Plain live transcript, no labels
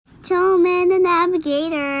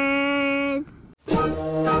navigators.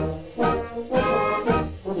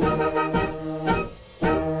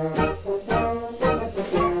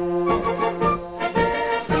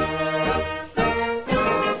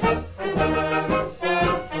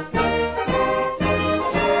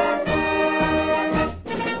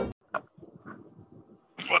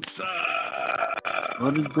 What's up?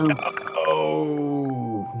 What is doing?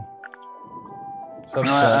 Oh. What's up,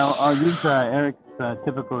 No, Chuck? I'll use Eric's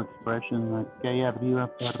typical expression, like, que haya arriba,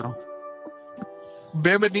 perro.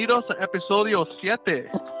 Bienvenidos a episodio 7. Is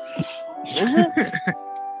it?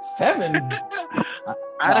 7?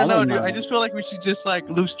 I don't know, don't dude. know. I just feel like we should just like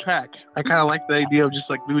lose track. I kind of like the idea of just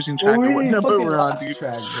like losing track of what number we're on, dude.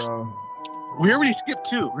 Track, bro. We already skipped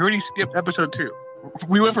 2. We already skipped episode 2.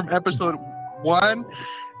 We went from episode 1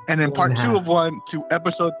 and then part 2 of 1 to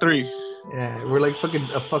episode 3. Yeah, we're like fucking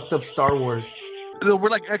a fucked up Star Wars. So we're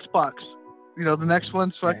like Xbox. You know, the next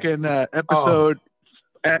one's fucking episode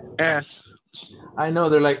S. I know,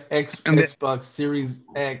 they're like And then- Xbox Series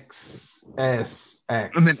X, S,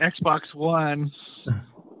 X. And then Xbox One.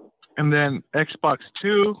 And then Xbox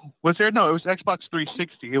 2. Was there? No, it was Xbox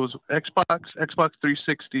 360. It was Xbox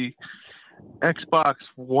 360, Xbox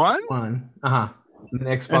One, One. Uh-huh. And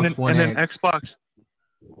then Xbox and One then X. Xbox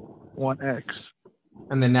One X.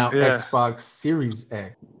 And then now Yeah. Xbox Series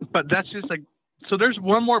X. But that's just like, so there's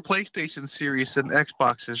one more PlayStation series than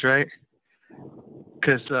Xboxes, right?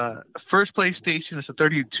 Because first PlayStation is a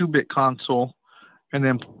 32-bit console, and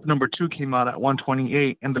then number 2 came out at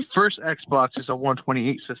 128, and the first Xbox is a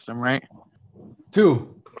 128 system, right?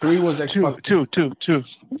 2. 3 was Xbox. Two.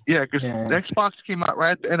 Yeah, because Yeah. Xbox came out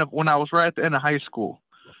right at the end of when I was right at the end of high school,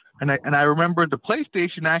 and I remember the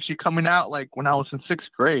PlayStation actually coming out like when I was in 6th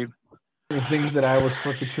grade. The things that I was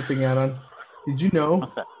fucking tripping out on. Did you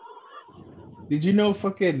know? Did you know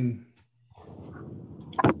fucking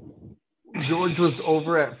George was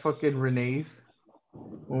over at fucking Renee's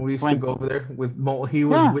when we used to go over there with Mo? He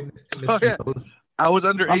was Yeah. witness to Oh, Mr. yeah. Rose. I was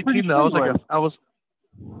under I'm pretty 18 though. sure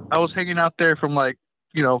I was hanging out there from like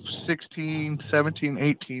 16, 17,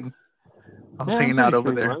 18. I was hanging out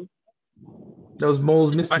over there. That was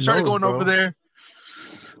Mole's Mr. I started Nose, going bro. over there.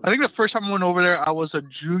 I think the first time I went over there, I was a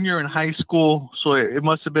junior in high school, so it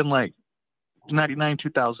must have been like 99,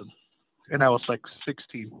 2000, and I was like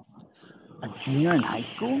 16. A junior in high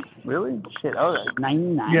school? Really? Shit, oh, like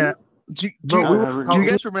 99? Yeah. Do you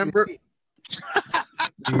guys remember?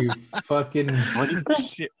 You fucking. What do you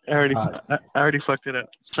think? Shit, I already fucked it up.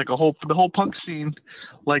 It's like the whole punk scene.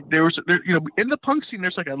 Like there, in the punk scene,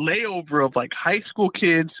 there's like a layover of like high school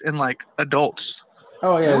kids and like adults.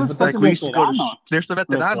 Oh There yeah, was but Like that's we what used to go to, Veteranos. there's the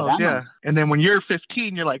veteranos, yeah. And then when you're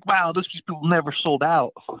 15, you're like, wow, those people never sold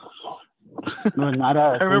out. No, not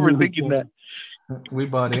us. I remember thinking that. we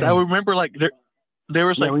bought in. I remember like there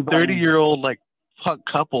was Yeah, we like bought in. 30-year-old like punk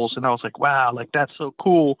couples, and I was like, wow, like that's so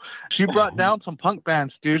cool. She brought down some punk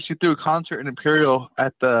bands, dude. She threw a concert in Imperial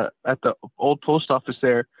at the old post office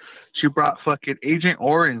there. She brought fucking Agent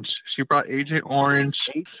Orange.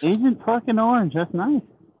 Agent fucking Orange, that's nice.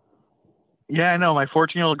 Yeah, I know. My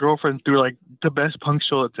 14-year-old girlfriend threw like the best punk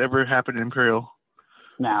show that's ever happened in Imperial.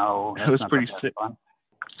 No, It was that's not pretty the best sick. one.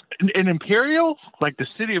 In Imperial, like the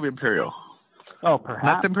city of Imperial, Oh, perhaps.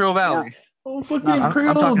 not the Imperial Valley. Oh, fucking No, I'm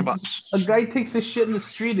Imperial. talking about- A guy takes a shit in the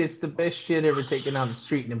street. It's the best shit ever taken on the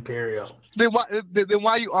street in Imperial. Then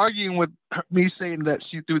why are you arguing with me saying that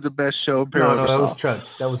she threw the best show Imperial No, ever that saw? was Chuck.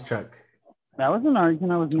 That was Chuck. That was an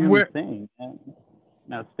argument I was merely Where- saying.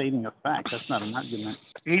 Now, stating a fact, that's not an argument.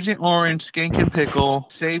 Agent Orange, Skank and Pickle,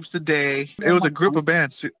 Saves the Day. It was a group of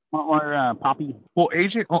bands. Or Poppy. Well,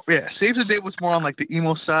 Saves the Day was more on like the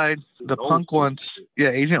emo side. The punk ones, yeah,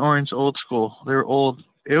 Agent Orange, old school. They were old.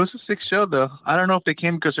 It was a sick show though. I don't know if they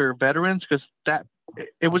came because they're veterans, because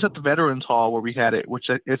it was at the Veterans Hall where we had it, which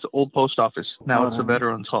it's old post office. Now it's the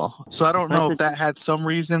Veterans Hall. So I don't know if that had some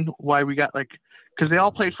reason why we got like, because they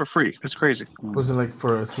all played for free. It's crazy. Was it like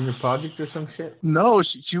for a senior project or some shit? No,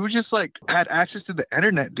 she was just like had access to the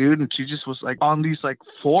internet, dude, and she just was like on these like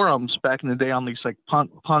forums back in the day on these like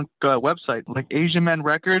punk websites, like Asian Man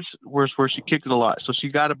Records, was where she kicked it a lot. So she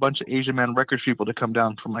got a bunch of Asian Man Records people to come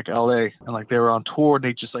down from like LA, and like they were on tour. And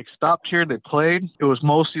they just like stopped here. They played. It was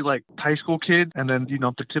mostly like high school kids, and then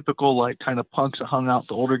the typical like kind of punks that hung out,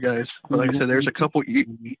 the older guys. But like I said, there's a couple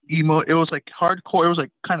emo. It was like hardcore. It was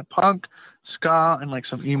like kind of punk, ska, and like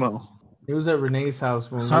some emo. It was at Renee's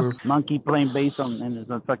house when we were Monkey playing bass in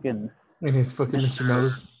his fucking... in his fucking Mr.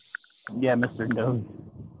 Nose. Yeah, Mr. Nose.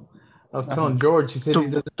 I was telling George, he said he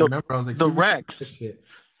doesn't remember. I was like, The "You Rex. that shit."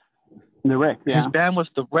 The Rex, yeah. His band was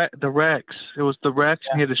the Rex. It was the Rex,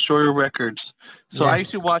 and he had Destroyer Records. So Yeah. I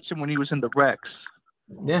used to watch him when he was in the Rex.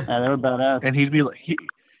 Yeah. Yeah, they were badass. And he'd be like,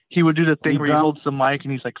 he would do the thing He where he drunk? holds the mic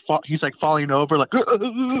and he's like falling over, like, Oh,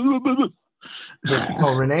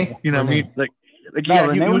 Renee. you know what I Renee. mean? Like No, yeah,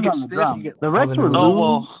 Renee he would was get on the stiff. drum. The rest the were Lou. Oh, Lou,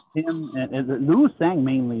 well. him, and Lou sang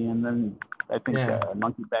mainly, and then I think Yeah.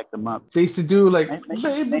 Monkey backed him up. They used to do like They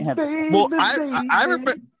baby, had- baby, Well, baby.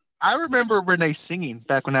 I remember Renee singing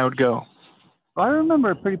back when I would go. I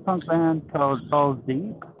remember a pretty punk band called Balls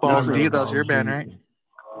Deep. Balls remember Deep, that was your Balls band, Deep.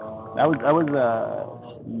 right? I was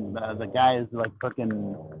the guys like fucking,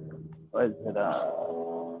 what is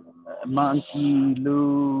it, Monkey,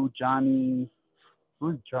 Lou, Johnny,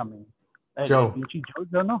 who's drumming? Joe.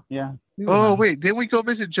 Joe, no? Yeah. Oh wait, didn't we go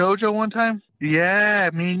visit JoJo one time? Yeah,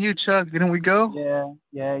 me and you, Chuck, didn't we go? Yeah.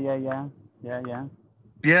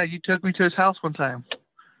 Yeah, you took me to his house one time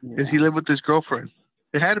because he lived with his girlfriend.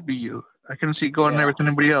 It had to be you. I couldn't see you going there with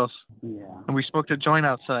anybody else. Yeah. And we smoked a joint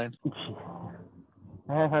outside.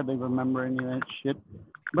 I hardly remember any of that shit.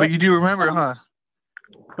 But you do remember, huh?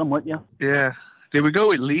 Somewhat, yeah. Yeah. Did we go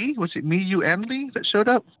with Lee? Was it me, you, and Lee that showed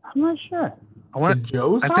up? I'm not sure. To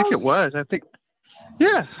Joe's I house? think it was.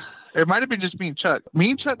 Yeah. It might have been just me and Chuck.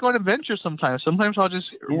 Me and Chuck go on adventures sometimes. Sometimes I'll just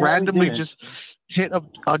randomly we did. hit up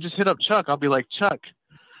Chuck. I'll be like, Chuck,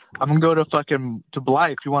 I'm gonna go to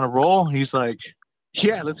Blythe. You want to roll? And he's like,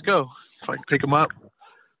 yeah, let's go. So I pick him up,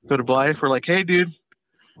 go to Blythe. We're like, hey, dude,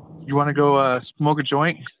 you want to go smoke a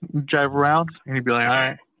joint, drive around? And he'd be like, all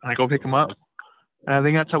right. And I go pick him up. And I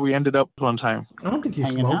think that's how we ended up one time. I don't think he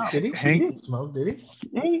Hanging smoked, out. did he? He didn't smoke, did he?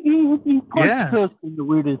 He Yeah. pushed us in the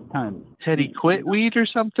weirdest times. Had he quit weed or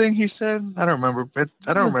something? He said. I don't remember.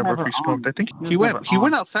 I don't remember if he smoked. I think he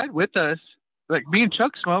went outside with us. Like me and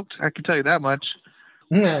Chuck smoked. I can tell you that much.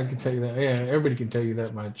 Yeah, I can tell you that. Yeah, everybody can tell you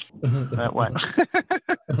that much. That what?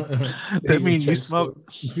 That means you smoked.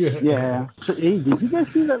 Yeah. So, hey, did you guys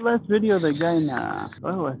see that last video? The guy in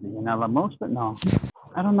what was he, in Alamos? But no,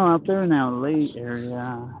 I don't know. Out there in LA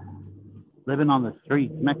area, living on the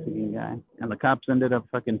streets, Mexican guy, and the cops ended up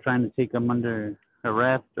fucking trying to take him under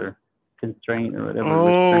arrest or constraint or whatever.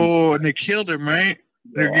 Oh, and they killed him, right?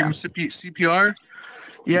 They gave him CPR.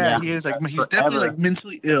 Yeah, he is he's definitely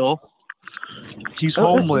mentally ill. He's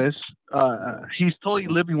homeless. He's totally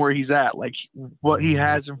living where he's at. Like what he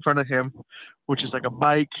has in front of him, which is like a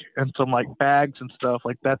bike and some like bags and stuff.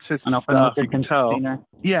 Like that's his stuff. You can tell.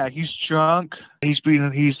 Yeah, he's drunk. He's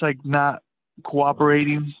like not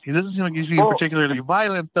cooperating. He doesn't seem like he's being particularly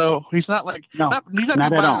violent though. He's not like he's not being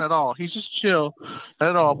violent at all. He's just chill,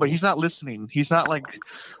 not at all. But he's not listening. He's not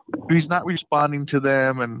responding to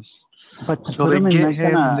them and. But so they get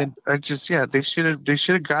him, and then they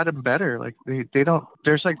should have got him better. Like they don't.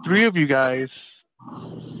 There's like 3 of you guys.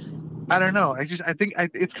 I don't know. I think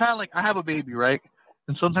it's kind of like I have a baby, right?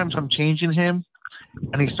 And sometimes I'm changing him,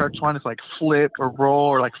 and he starts wanting to like flip or roll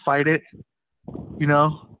or like fight it, you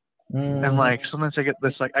know. And like sometimes I get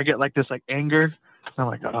this anger. And I'm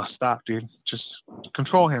like, oh, stop, dude. Just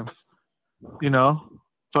control him, you know.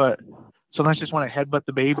 But sometimes I just want to headbutt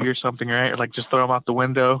the baby or something, right? Or like just throw him out the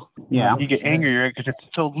window. Yeah. You get angry, right? Because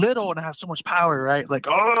it's so little and it has so much power, right? Like,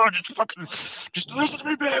 oh, just listen to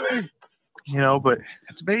me, baby. You know, but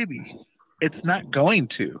it's a baby. It's not going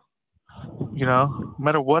to, you know, no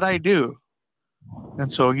matter what I do.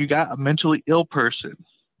 And so you got a mentally ill person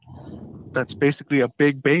that's basically a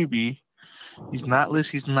big baby. He's not going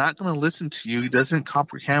to listen to you. He doesn't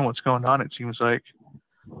comprehend what's going on, it seems like.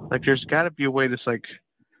 Like there's got to be a way to like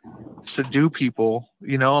subdue people,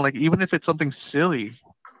 you know, like even if it's something silly,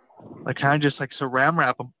 like kind of just like saran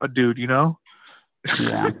wrap a dude, you know.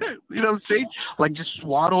 Yeah. You know what I'm saying? Like just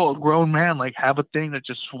swaddle a grown man, like have a thing that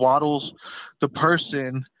just swaddles the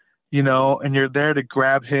person, you know, and you're there to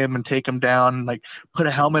grab him and take him down and like put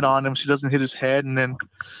a helmet on him so he doesn't hit his head and then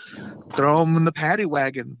throw him in the paddy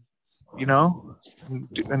wagon, you know,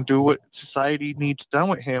 and do what society needs done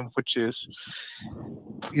with him, which is,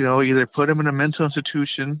 you know, either put him in a mental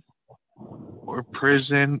institution or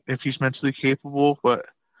prison if he's mentally capable. But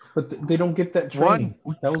they don't get that training.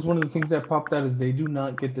 That was one of the things that popped out is they do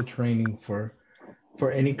not get the training for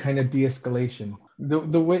any kind of de-escalation.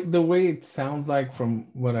 The way it sounds like from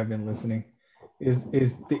what I've been listening is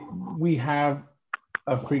we have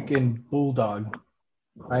a freaking bulldog.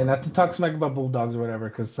 Right, not to talk smack about bulldogs or whatever,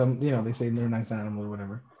 because some, you know, they say they're nice animals or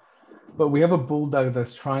whatever. But we have a bulldog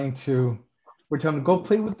that's we're telling him, go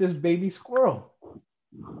play with this baby squirrel.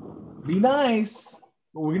 Be nice,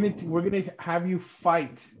 but we're gonna have you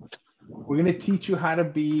fight. We're gonna teach you how to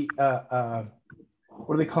be what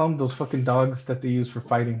do they call them? Those fucking dogs that they use for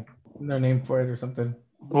fighting. No name for it or something.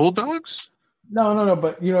 Bulldogs? No.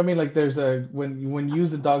 But you know what I mean? Like there's when you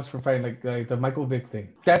use the dogs for fighting, like the Michael Vick thing.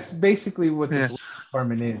 That's basically what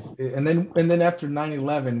department is. And then after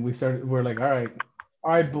 9/11, we're like, all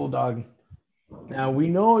right, Bulldog. Now we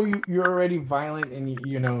know you're already violent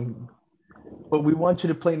and but we want you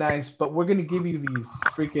to play nice. But we're gonna give you these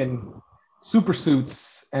freaking super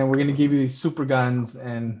suits, and we're gonna give you these super guns,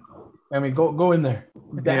 and I mean, go in there.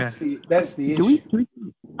 That's the issue.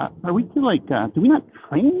 Are we to like? Do we not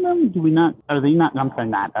train them? Do we not? Are they not? I'm sorry,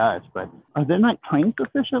 not us, but are they not trained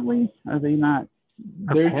sufficiently? Are they not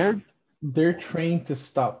prepared? They're trained to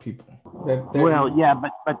stop people. Well, yeah,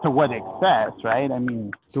 but to what excess, right? I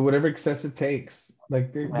mean, to whatever excess it takes.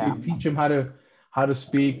 Like they teach them how to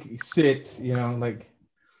speak, sit,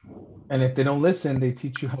 and if they don't listen, they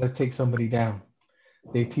teach you how to take somebody down.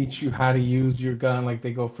 They teach you how to use your gun. Like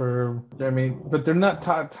they go for, but they're not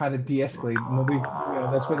taught how to de-escalate. Nobody,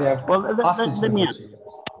 that's why they have hostage negotiators.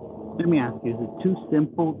 Let me ask you: is it too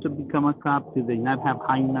simple to become a cop? Do they not have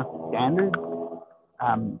high enough standards?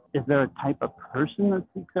 Is there a type of person that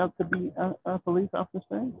seeks out to be a police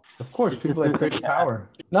officer? Of course, people that crave power.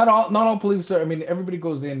 Not all police are. I mean, everybody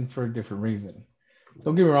goes in for a different reason.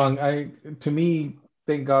 Don't get me wrong. To me,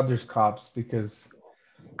 thank God there's cops, because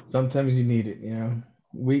sometimes you need it.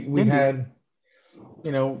 We had,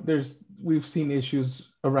 we've seen issues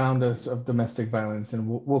around us of domestic violence, and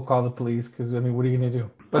we'll call the police because what are you gonna do?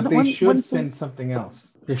 But they should send something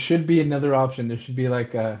else. There should be another option. There should be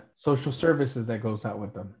like a social services that goes out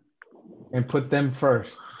with them, and put them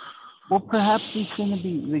first. Well, perhaps they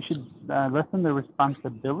should lessen their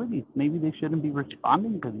responsibilities. Maybe they shouldn't be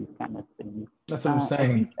responding to these kind of things. That's what I'm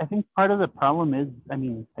saying. I think part of the problem is,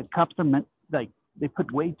 the cops are meant, like, they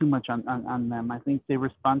put way too much on them. I think they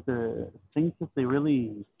respond to things that they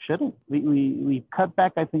really shouldn't. We cut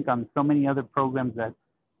back, I think, on so many other programs that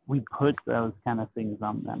we put those kind of things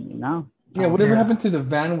on them, Yeah, whatever happened to the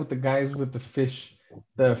van with the guys with the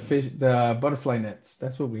butterfly nets?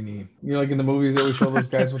 That's what we need. Like in the movies, they always show those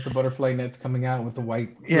guys with the butterfly nets coming out with the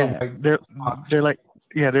white. Yeah, they're like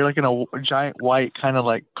in a giant white kind of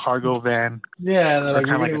like cargo van. Yeah, they're like,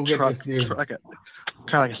 kind of like a truck, get this dude.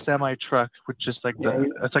 Kind of like a semi truck with just like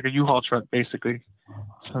it's like a U-Haul truck basically.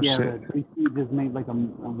 The Three Stooges made like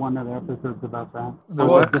one of the episodes about that.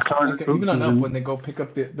 Even on Up, when they go pick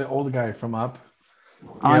up the old guy from Up.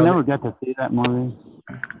 I never got to see that movie.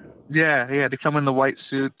 Yeah, they come in the white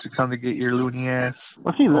suit to come to get your loony ass.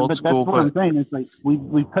 Well, see, but that's what I'm saying. It's like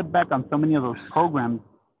we cut back on so many of those programs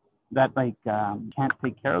that can't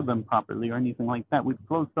take care of them properly or anything like that. We've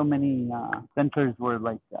closed so many centers where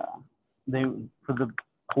they for the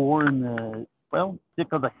poor and the sick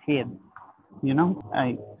of the head.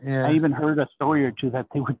 I even heard a story or two that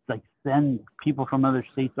they would send people from other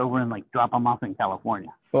states over and drop them off in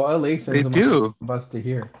California. Well, LA sends them on a bus to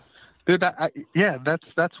here. Dude,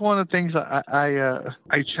 that's one of the things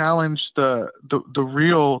I challenge the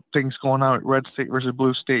real things going on at red state versus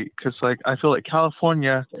blue state, because I feel like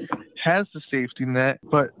California has the safety net,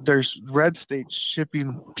 but there's red states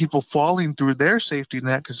shipping people falling through their safety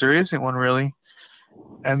net because there isn't one really,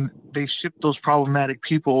 and they ship those problematic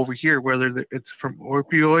people over here, whether it's from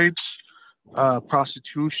opioids,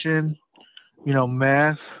 prostitution,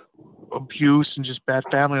 meth, abuse, and just bad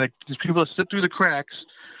family. These people that slip through the cracks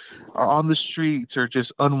are on the streets or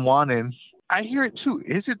just unwanted. I hear it too.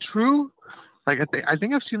 Is it true? I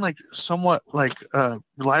think I've seen somewhat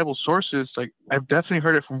reliable sources. I've definitely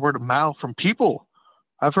heard it from word of mouth from people.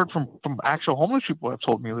 I've heard from actual homeless people have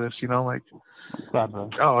told me this.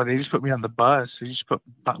 Oh, they just put me on the bus. They just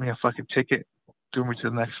bought me a fucking ticket, threw me to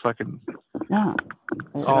the next fucking all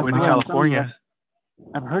the way to California.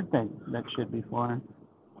 I've heard that shit before.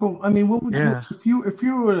 Well, what would you if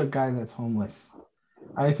you were a guy that's homeless?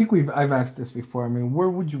 I think I've asked this before. where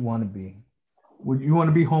would you want to be? Would you want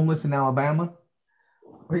to be homeless in Alabama,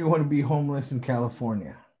 or you want to be homeless in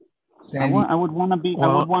California? I would want to be. I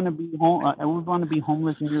would want to be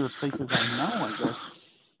homeless near the places I know. I guess.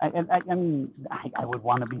 I would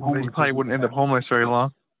want to be homeless. You probably wouldn't end up homeless very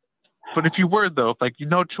long. But if you were though,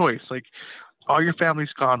 no choice. All your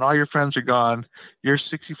family's gone, all your friends are gone. You're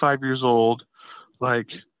 65 years old.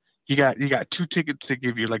 You got 2 tickets to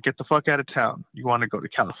give you. Get the fuck out of town. You want to go to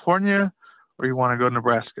California, or you want to go to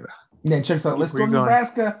Nebraska? Yeah, check this out. Let's go to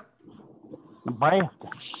Nebraska. Nebraska.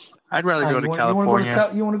 I'd rather go to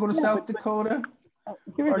California. You want to go to South Dakota?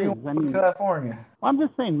 Here it is. California. Well, I'm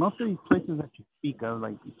just saying, most of these places that you speak of,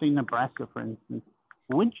 say Nebraska, for instance,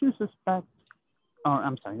 wouldn't you suspect? Or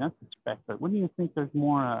I'm sorry, not suspect, but wouldn't you think there's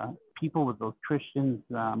more people with those Christians,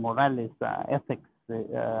 morales, ethics,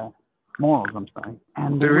 morals? I'm sorry.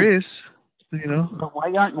 And there is, But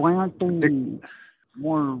why aren't they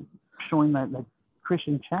more showing that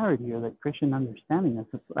Christian charity or that Christian understanding.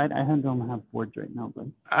 I don't have words right now, but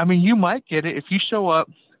I mean, you might get it if you show up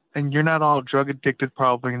and you're not all drug addicted,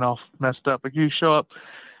 probably, and all messed up. Like you show up,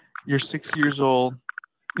 you're 6 years old.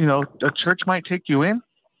 You know, a church might take you in.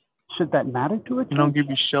 Should that matter to a church? You know, give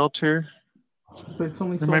you shelter. But it's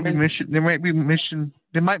only There so might be many. mission. There might be mission.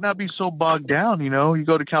 They might not be so bogged down. You know, you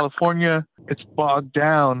go to California, it's bogged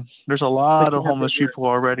down. There's a lot of homeless people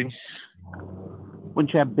already.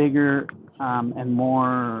 Wouldn't you have bigger and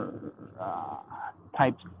more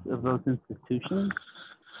types of those institutions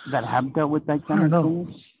that have dealt with that kind of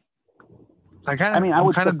thing? I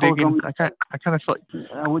kind of digging. I kind of feel like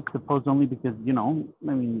I would suppose only because, you know,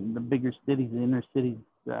 I mean, the bigger cities, the inner cities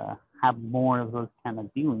have more of those kind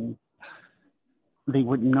of dealings. They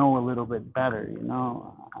would know a little bit better, you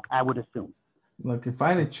know, I would assume. Look, if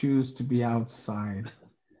I had to choose to be outside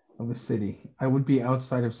of a city, I would be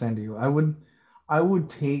outside of San Diego. I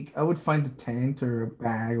would find a tent or a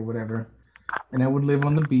bag or whatever, and I would live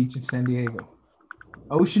on the beach in San Diego.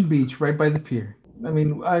 Ocean Beach, right by the pier. I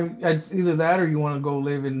mean, I'd either that or you want to go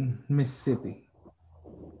live in Mississippi.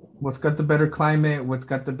 What's got the better climate? What's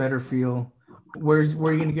got the better feel? Where are you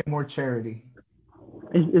going to get more charity?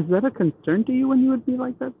 Is that a concern to you when you would be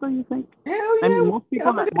like that, though, you think? Hell yeah. I mean, most people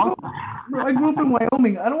I grew up in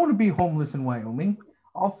Wyoming. I don't want to be homeless in Wyoming.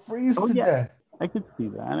 I'll freeze to death. I could see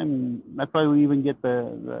that. I mean, that's why we even get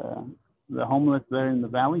the homeless there in the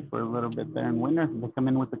valley for a little bit there in winter. They come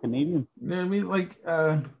in with the Canadians. You know what I mean? Like,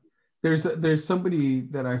 there's somebody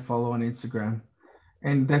that I follow on Instagram,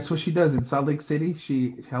 and that's what she does in Salt Lake City.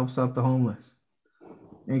 She helps out the homeless.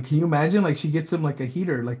 And can you imagine? Like, she gets them like a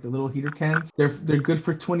heater, like the little heater cans. They're good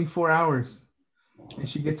for 24 hours, and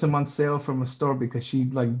she gets them on sale from a store because she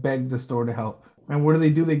like begged the store to help. And what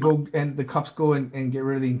do? They go and the cops go and get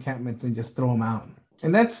rid of the encampments and just throw them out.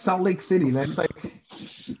 And that's Salt Lake City. That's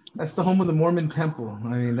the home of the Mormon temple. I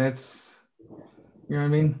mean, that's, you know what I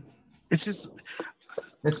mean? It's just,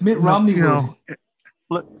 that's Mitt Romney. You know,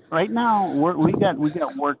 look, right now we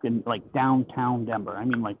got work in like downtown Denver. I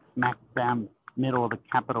mean, like smack bam middle of the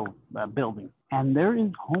Capitol building, and there is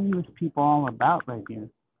homeless people all about right here.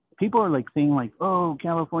 People are like saying like, "Oh,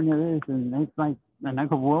 California this," and it's like, and I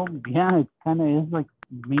go, "Well, yeah, it kind of is like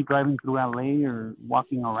me driving through LA or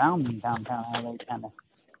walking around in downtown LA, kind of."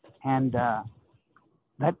 And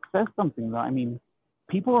that says something, though. I mean,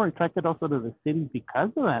 people are attracted also to the cities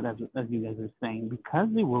because of that, as you guys are saying, because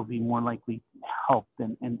they will be more likely helped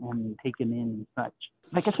and taken in and such.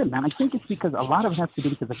 Like I said, man, I think it's because a lot of it has to do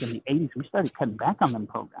because like in the 80s, we started cutting back on them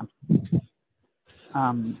programs.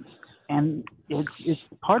 And it's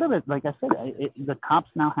part of it, like I said, the cops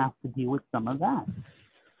now have to deal with some of that,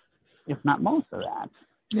 if not most of that.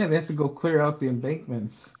 Yeah, they have to go clear out the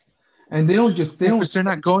embankments. And they don't. They're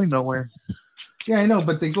not going nowhere. Yeah, I know,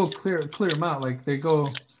 but they go clear them out. Like they go,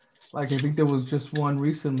 like I think there was just one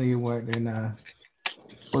recently. Was it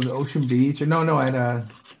Ocean Beach? Or no, at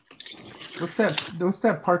what's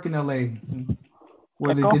that park in LA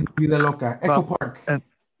where Echo? they did Vida Loca? Echo Park.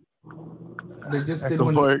 They just did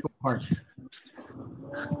one in Echo Park.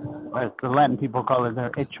 The Latin people call it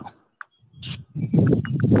their hecho.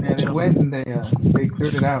 And they went and they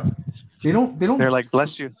cleared it out. They don't. They're like,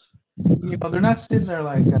 bless you. You know, they're not sitting there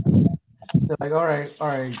like. They're like, all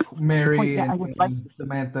right, Mary and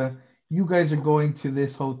Samantha, you guys are going to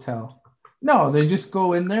this hotel. No, they just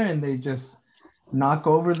go in there and they just knock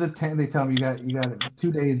over the tent. They tell them you got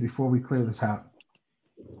 2 days before we clear this out.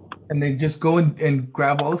 And they just go and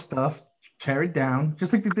grab all the stuff, tear it down,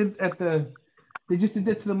 just like they did they just did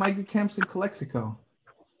that to the migrant camps in Calexico.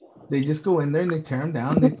 They just go in there and they tear them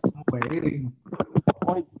down, they throw them away.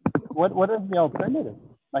 What is the alternative?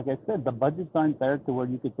 Like I said, the budgets aren't there to where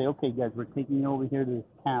you could say, okay, guys, we're taking you over here to this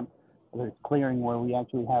camp, or this clearing where we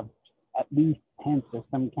actually have at least tents or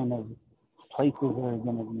some kind of places that are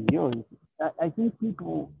going to be yours. I think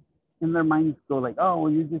people in their minds go like, oh, well,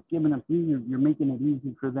 you're just giving them food, you're making it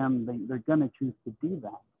easy for them. They're going to choose to do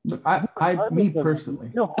that. Me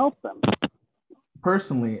personally, it'll help them.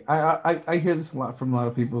 Personally, I hear this a lot from a lot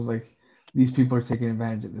of people. Like, these people are taking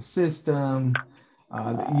advantage of the system.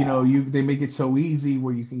 They make it so easy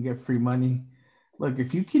where you can get free money. Look,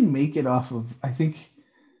 if you can make it off of,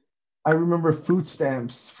 I remember food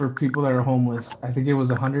stamps for people that are homeless. I think it was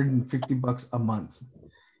 $150 a month.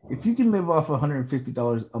 If you can live off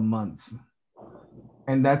 $150 a month,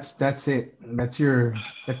 and that's it. That's your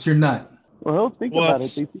nut. Well, think about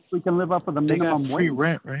it. They think we can live off of the minimum wage. Free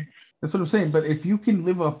rent, right? That's what I'm saying. But if you can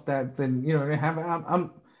live off that, then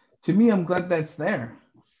I'm glad that's there.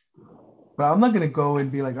 But I'm not gonna go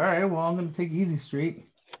and be like, all right, well, I'm gonna take Easy Street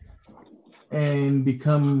and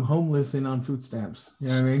become homeless and on food stamps. You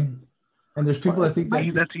know what I mean? And there's people that think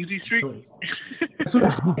that that's easy street. That's what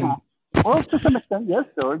I'm saying. Well, to some extent, yes,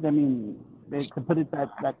 George. I mean, to put it that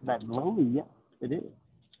lowly, yes, it is.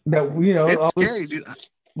 That It's all scary, dude. that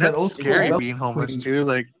That's old scary school being homeless queens, too.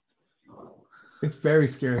 Like, it's very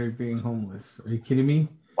scary being homeless. Are you kidding me?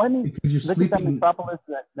 Well, I mean, Because you're look sleeping. at that metropolis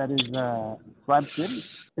that is Slab City.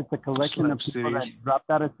 It's a collection Slab of people City. that dropped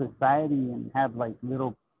out of society and have like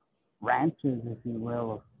little ranches, if you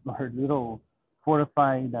will, or little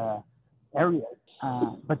fortified areas.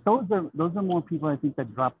 But those are more people, I think,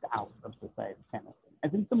 that dropped out of society, kind of thing. I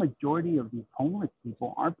think the majority of these homeless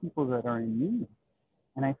people are people that are in need.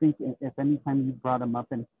 And I think if any time you brought them up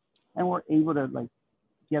and were able to like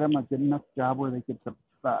get them a good enough job where they could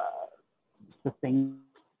sustain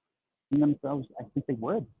themselves, I think they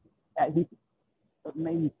would. I think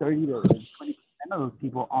maybe 30 to 20% of those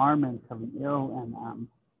people are mentally ill and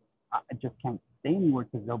just can't stay anywhere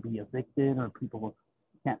because they'll be evicted or people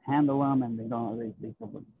can't handle them and they don't.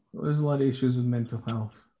 There's a lot of issues with mental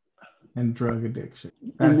health and drug addiction.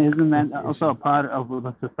 And isn't that also a part of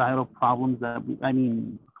the societal problems that what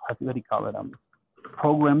do you call it?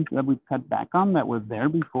 Programs that we've cut back on that were there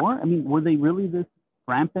before? I mean, were they really this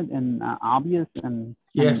rampant and obvious and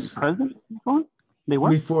present before? They were?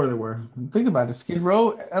 Before they were. Think about it. Skid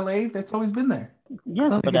Row, LA, that's always been there.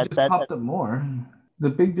 Yes, but it just popped up more. The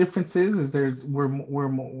big difference is we're a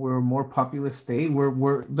more populous state.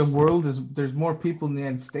 There's more people in the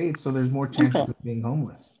United States, so there's more chances of being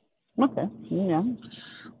homeless. Okay. Yeah.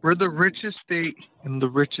 We're the richest state in the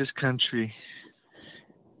richest country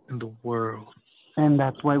in the world. And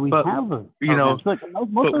that's why we have a.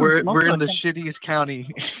 But we're in the shittiest county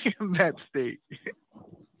in that state.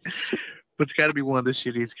 But it's got to be one of the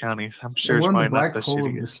shittiest counties. I'm sure we're it's in the black hole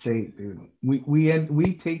of the state, dude.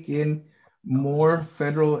 We take in more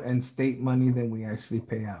federal and state money than we actually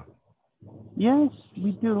pay out. Yes,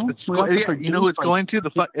 we do. It's going to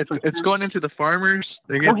it's going into the farmers.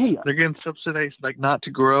 They're getting subsidized, like not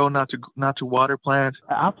to grow, not to water plants.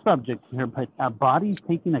 Off subject here, but Body's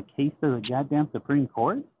taking a case to the goddamn Supreme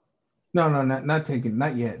Court. No, not taking,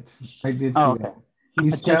 not yet. I did see that.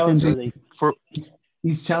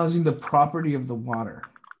 He's challenging the property of the water.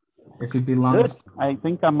 If it belongs. Good. I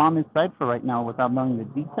think I'm on his side for right now without knowing the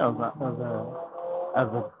details of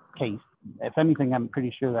the case. If anything, I'm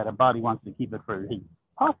pretty sure that a Body wants to keep it for his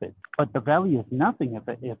profit. But the value is nothing if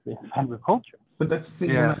it's agriculture. But that's the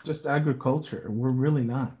thing, we're not just agriculture. We're really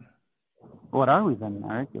not. What are we then,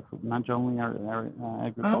 Eric? If not only our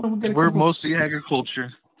agriculture? We're mostly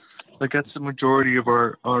agriculture. Like that's the majority of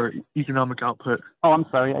our economic output. Oh, I'm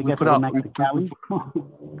sorry. I guess we're Mexicali.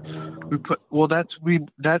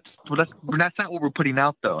 That's not what we're putting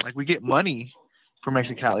out though. Like we get money from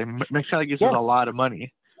Mexicali. Mexicali gives us a lot of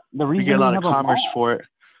money. We get a lot of commerce for it.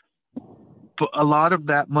 But a lot of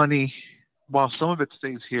that money, while some of it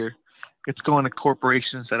stays here, it's going to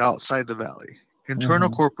corporations that are outside the valley. Internal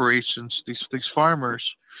corporations, these farmers,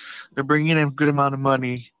 they're bringing in a good amount of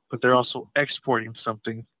money, but they're also exporting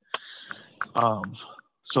something.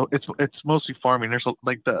 So it's mostly farming. There's a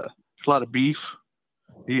lot of beef.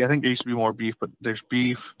 I think there used to be more beef, but there's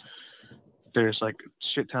beef. There's like a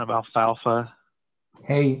shit ton of alfalfa.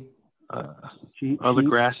 Hey. Other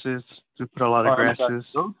grasses. We put a lot of grasses.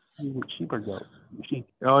 Sheep or goat? Sheep.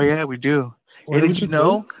 Oh yeah, we do. And did you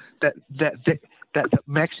know that the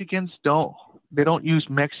Mexicans don't use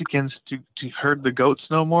Mexicans to herd the goats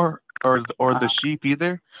no more, or the sheep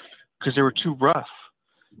either, because they were too rough.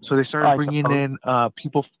 So they started bringing in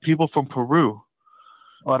people from Peru.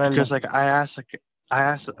 Because like I asked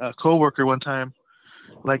a coworker one time,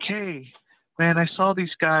 like, hey, man, I saw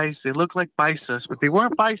these guys. They look like Paisas, but they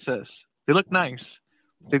weren't Paisas. They look nice.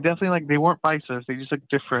 They definitely they weren't Paisas. They just look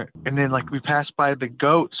different. And then like we passed by the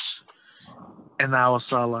goats, and I was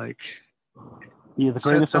like, the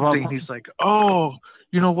greatest of all time. He's like, oh,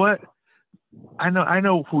 you know what? I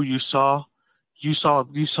know who you saw. You saw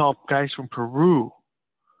guys from Peru.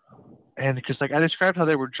 And because like I described how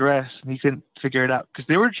they were dressed, and he couldn't figure it out because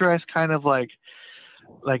they were dressed kind of like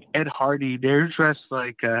Ed Hardy. They were dressed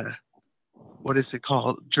like what is it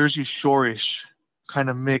called? Jersey Shore-ish,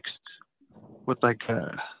 kind of mixed with like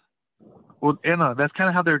that's kind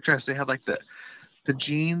of how they were dressed. They had like the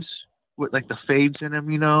jeans with like the fades in them,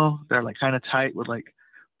 they're like kind of tight with like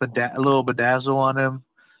a little bedazzle on them.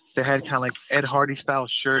 They had kind of like Ed Hardy style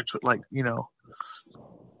shirts with like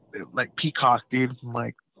like peacock, dude.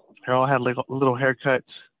 Like they all had like little haircuts,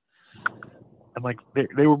 and like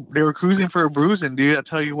they were cruising for a bruising, dude. I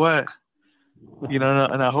tell you what,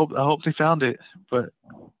 and I hope they found it, but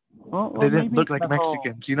they didn't look like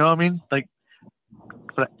Mexicans. You know what I mean? Like,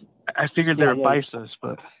 but I figured they were Paisas,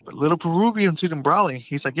 but little Peruvian to them brawling.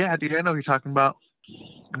 He's like, yeah, dude, I know who you're talking about.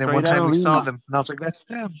 And then one time we saw them, and I was like, that's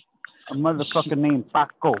them. A motherfucker named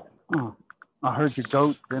Paco. Oh, I heard your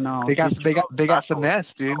goats, you know. They got finesse,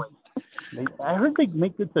 dude. I heard they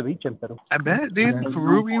make good ceviche, pero. I bet, dude. Yeah.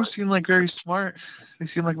 Peruvians seem like very smart. They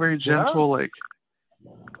seem like very gentle. Like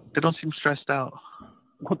they don't seem stressed out.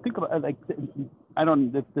 Well, think about it. Like, I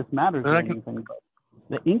don't. If this matters or anything, but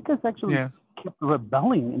the Incas actually kept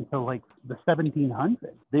rebelling until like the 1700s.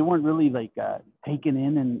 They weren't really like taken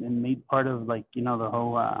in and made part of like, you know, the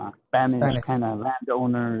whole Spanish kind of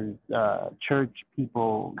landowners, church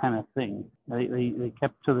people kind of thing. They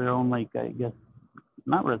kept to their own, like, I guess,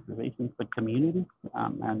 not reservations, but communities,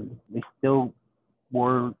 and they still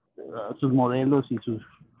were sus modelos y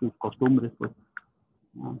sus costumbres. Pues.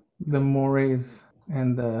 The Morays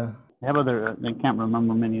and the... They have other, I can't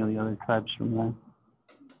remember many of the other tribes from there.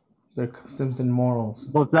 Their customs and morals.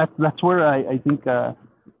 Well, that's where I think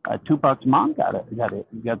Tupac's mom got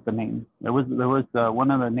the name. There was one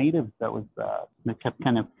of the natives that kept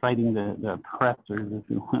kind of fighting the oppressors, if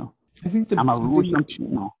you will. I think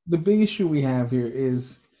the big issue we have here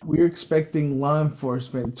is we're expecting law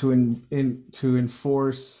enforcement to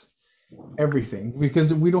enforce everything because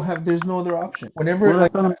there's no other option. Whenever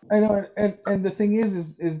I know, and the thing is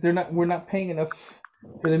we're not paying enough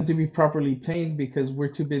for them to be properly trained because we're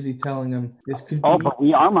too busy telling them this could be. Oh, but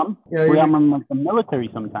we arm them. We arm them like the military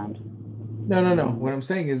sometimes. No. What I'm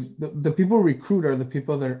saying is the people we recruit are the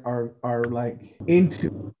people that are like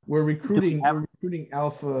into. We're recruiting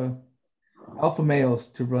alpha males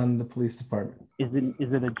to run the police department. Is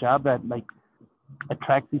it a job that like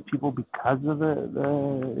attracts these people because of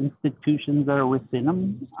the institutions that are within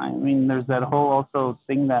them? I mean, there's that whole also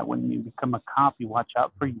thing that when you become a cop, you watch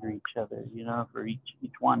out for each other, you know, for each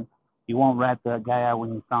one. You won't rat the guy out when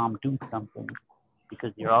you saw him do something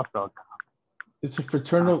because you're also a cop. It's a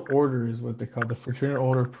fraternal order is what they call the fraternal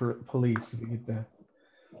order police, if you get that.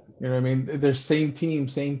 You know what I mean? They're same team.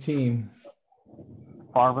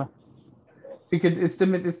 Farva. Because it's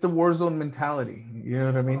the war zone mentality. You know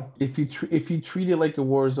what I mean? If you treat it like a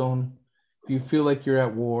war zone, if you feel like you're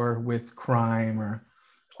at war with crime, or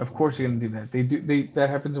of course you're gonna do that. That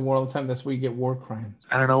happens in war all the time. That's where you get war crimes.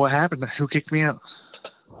 I don't know what happened. Who kicked me out?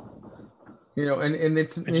 You know, and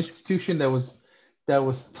it's an institution that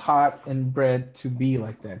was taught and bred to be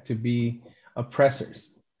like that, to be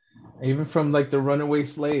oppressors. Even from like the runaway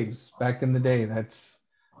slaves back in the day, that's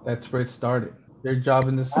where it started. Their job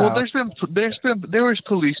in the South. Well, there was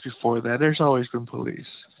police before that. There's always been police.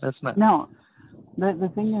 That's not. No,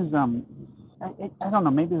 the thing is, I don't know.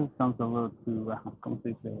 Maybe this sounds a little too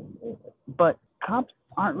but cops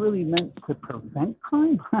aren't really meant to prevent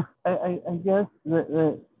crime. I guess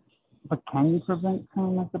but can you prevent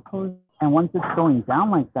crime? I suppose. And once it's going down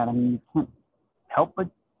like that, I mean, you can't help but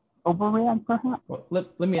overreact, perhaps. Well,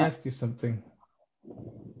 let me ask you something.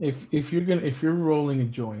 If you're rolling a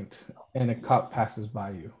joint and a cop passes by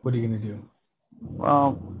you, what are you gonna do?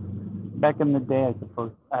 Well, back in the day, I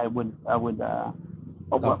suppose I would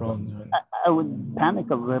stop rolling the joint. I would panic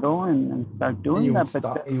a little and start doing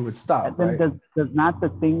that. You would stop. Then right? does not the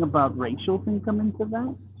thing about racial thing come into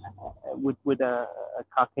that? Would a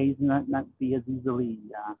Caucasian not be as easily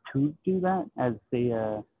to do that as say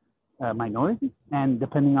a minority? And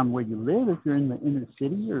depending on where you live, if you're in the inner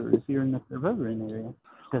city or if you're in the suburban area.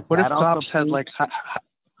 What if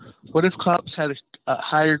cops had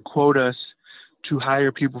higher quotas to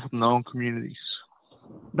hire people from their own communities?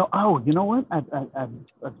 No. Oh, you know what?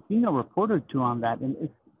 I've seen a report or two on that, and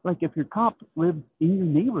it's like if your cop lives in your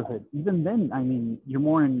neighborhood, even then, I mean, you're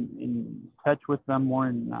more in touch with them, more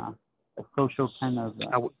in a social kind of.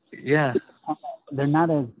 Yeah. They're not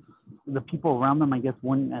as. The people around them, I guess,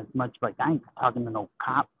 weren't as much like, I ain't talking to no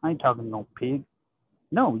cop, I ain't talking to no pig.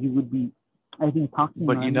 No, you would be, I think, talking to them.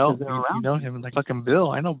 But you know him, like fucking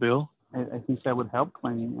Bill. I know Bill. I think that would help.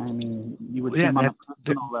 I mean, you would see him on a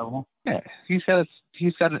personal level. Yeah, he's got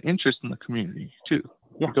an interest in the community too.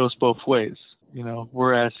 Yeah. It goes both ways, you know.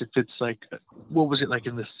 Whereas if it's like, what was it like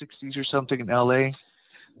in the '60s or something in LA,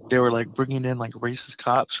 they were like bringing in like racist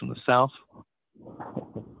cops from the South.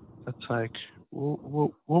 That's like.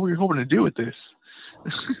 What were you hoping to do with this?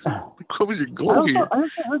 What was your goal here? I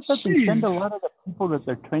heard that they send a lot of the people that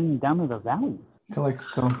they're training down to the valley.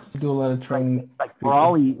 Calexico. Do a lot of training. Like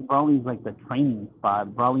Brawley's like the training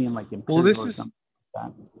spot. Brawley and like Imperial or something like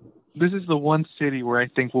that. This is the one city where I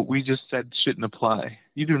think what we just said shouldn't apply.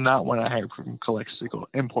 You do not want to hire from Calexico,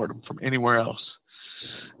 import them from anywhere else.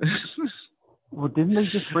 Well, didn't they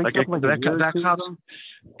just break up like a year or two ago?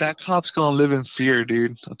 That cop's gonna live in fear,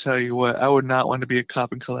 dude. I'll tell you what. I would not want to be a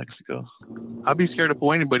cop in Calexico. I'd be scared to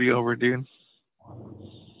pull anybody over, dude.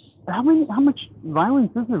 How much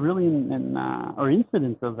violence is there really or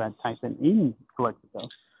incidents of that type in Calexico?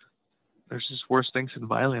 There's just worse things than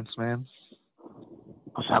violence, man.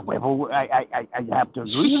 I have to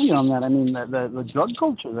agree with you on that. I mean, the drug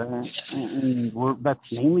culture there, and that's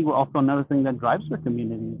mainly also another thing that drives our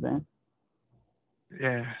communities there.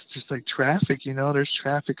 Yeah, it's just like traffic, you know. There's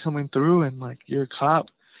traffic coming through, and like you're a cop,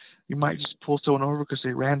 you might just pull someone over because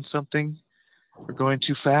they ran something or going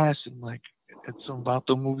too fast, and like it's about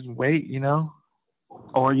them moving weight, you know.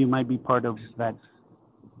 Or you might be part of that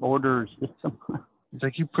order system. It's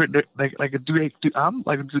like you put like do they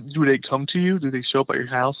come to you? Do they show up at your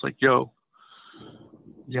house? Like, yo,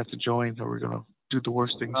 you have to join, or we're gonna do the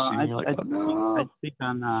worst things to you. I speak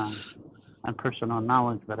on personal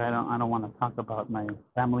knowledge, but I don't want to talk about my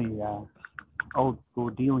family old school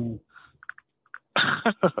dealings.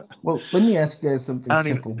 Well, let me ask you guys something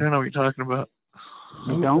simple. I don't know what you're talking about.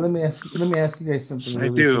 You don't? Let me ask you guys something. I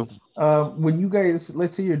do. Simple. When you guys,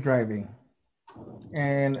 let's say you're driving,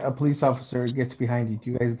 and a police officer gets behind you,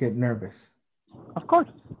 do you guys get nervous? Of course.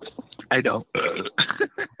 I don't.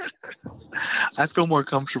 I feel more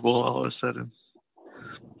comfortable all of a sudden.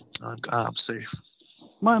 I'm safe.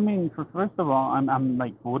 Well, I mean, first of all, I'm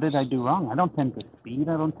like, what did I do wrong? I don't tend to speed.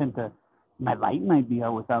 My light might be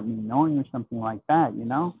out without me knowing or something like that, you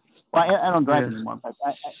know? Well, I don't drive anymore, but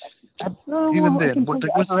even then, what's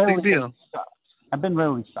the big deal? I've been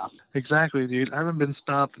rarely stopped. Exactly, dude. I haven't been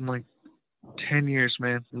stopped in like 10 years,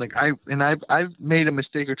 man. Like I've made a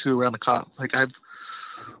mistake or two around the cop. Like I've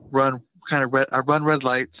run red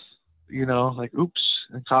lights, you know, like oops,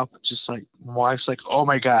 and cop just like, my wife's like, oh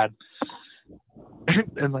my god.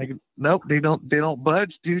 And like, nope, they don't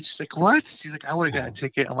budge, dude. She's like, what? She's like, I would have got a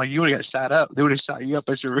ticket. I'm like, you would have got shot up. They would have shot you up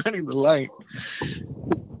as you're running the light.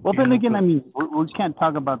 Well, then again, I mean, we can't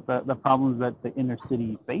talk about the problems that the inner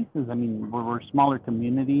city faces. I mean, we're a smaller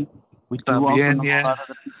community. We do also know a lot of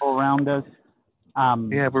the people around us.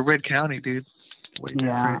 Yeah, we're Red County, dude. Way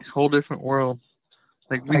different, whole different world.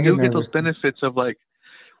 Like we do get those benefits of like,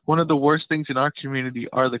 one of the worst things in our community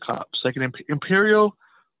are the cops. Like in Imperial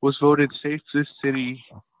was voted safest city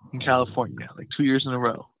in California, like 2 years in a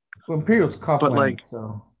row. Well, Imperial's cop land, like,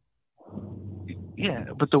 so. Yeah,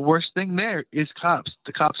 but the worst thing there is cops.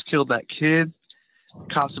 The cops killed that kid.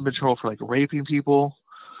 Cops have been in trouble for like raping people.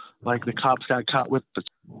 Like the cops got caught with the.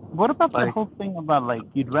 What about the whole thing about like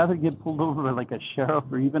you'd rather get pulled over by like a sheriff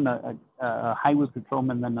or even a highway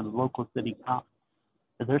patrolman than a local city cop?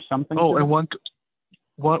 Is there something? Oh, and one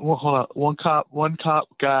hold on. One cop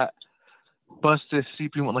got busted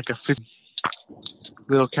sleeping with like a 50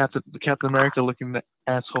 little Captain America looking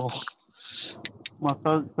asshole. Well,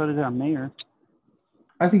 so did our mayor.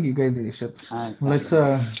 I think you guys need a ship. Let's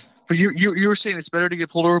But you were saying it's better to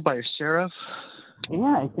get pulled over by a sheriff?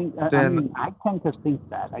 Yeah, I think. I tend to think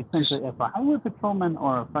that. I tend to if a highway patrolman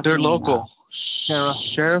or a fucking they're local.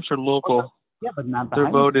 Sheriffs are local. Yeah, but not the.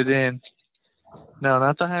 They're voted in. No,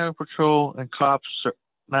 not the highway patrol and cops.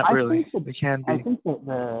 Not really. They can be. I think that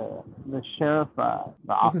the sheriff, the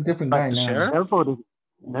it's a different guy now. Sheriff?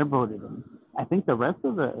 They're voted in. I think the rest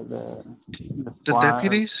of the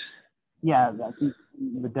deputies. Yeah, I think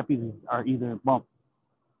the deputies are either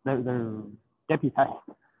they're deputies.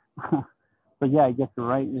 But yeah, I guess you're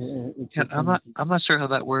right. I'm not sure how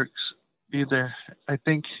that works either. I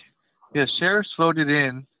think sheriff's voted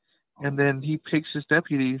in, and then he picks his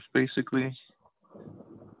deputies basically.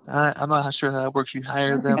 I'm not sure how that works. You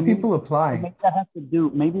hire them. People apply. Maybe that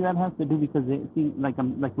has to do because they see like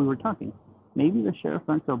we were talking. Maybe the sheriffs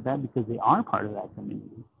aren't so bad because they are part of that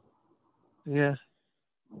community. Yeah.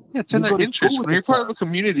 Yeah, it's in their interest. When you're part of a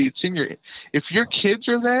community, it's in your. If your kids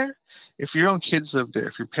are there, if your own kids live there,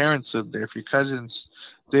 if your parents live there, if your cousins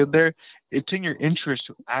live there, it's in your interest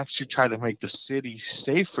to actually try to make the city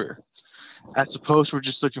safer, as opposed to we're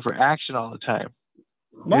just looking for action all the time.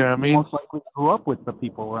 You know what I mean? Most likely grew up with the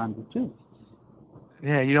people around you too.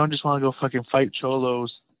 Yeah, you don't just want to go fucking fight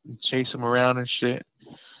cholos and chase them around and shit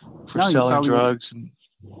for selling drugs. And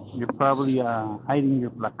you're probably hiding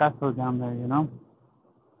your placazo down there, you know?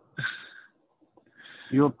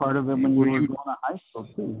 You were part of it when you were going to high school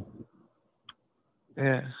too.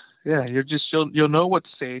 Yeah, you'll know what's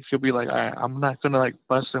safe. You'll be like, all right, I'm not gonna like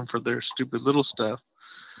bust them for their stupid little stuff,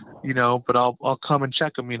 you know. But I'll come and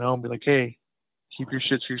check them, you know, and be like, hey, keep your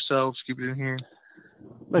shit to yourselves. Keep it in here.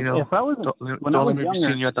 Look, if I was when I was younger,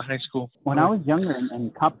 you at the high school. When I was younger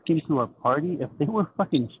and cops came to our party, if they were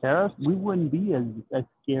fucking sheriffs, we wouldn't be as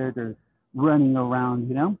scared running around,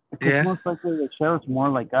 you know? Because most likely the sheriff's more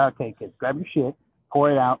like, okay, kids, grab your shit, pour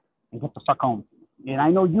it out, and get the fuck home. And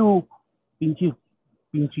I know you, Pinchy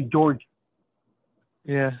George.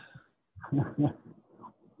 Yeah.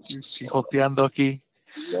 Chijoteando aquí.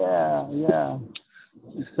 Yeah.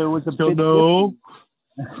 So it was a bit no.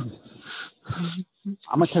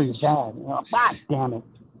 I'm going to tell your dad. God damn it.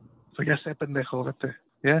 So ya sé, pendejo, vete.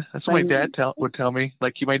 Yeah, that's what my dad would tell me.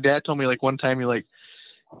 Like, my dad told me, like, one time he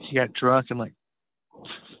got drunk and, like,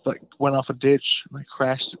 went off a ditch and, like,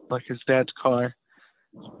 crashed, like, his dad's car.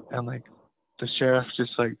 And, like, the sheriff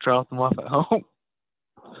just, like, dropped him off at home.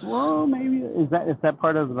 Well, maybe. Is that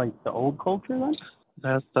part of, like, the old culture, then?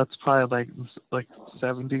 That's probably, like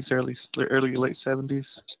 70s, early late 70s.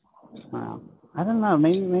 Wow. I don't know.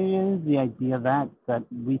 Maybe it is the idea that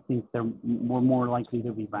we think we're more likely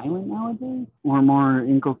to be violent nowadays. We're more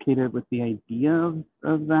inculcated with the idea of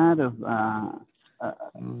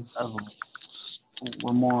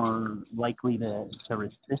we're more likely to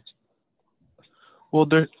resist. Well,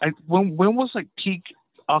 when was like peak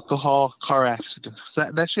alcohol car accidents?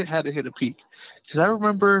 That shit had to hit a peak. Because I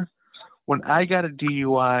remember when I got a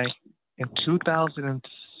DUI in 2007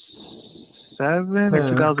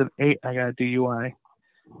 or 2008, I got a DUI,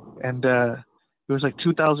 and it was like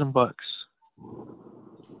 $2,000.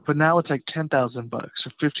 But now it's like $10,000 or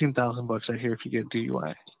 $15,000. I hear if you get a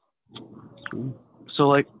DUI. So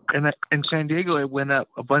like, in San Diego, it went up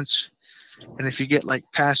a bunch. And if you get like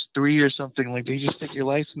past 3 or something, like they just take your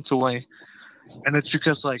license away. And it's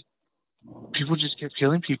because like people just kept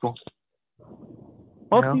killing people.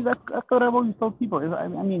 Well, see, that's what I've always told people. I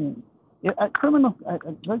mean, criminals,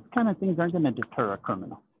 those kind of things aren't going to deter a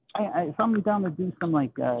criminal. If I'm down to do some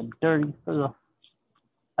like dirty stuff,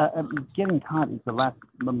 getting caught is the last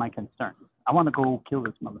of my concern. I want to go kill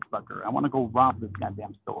this motherfucker. I want to go rob this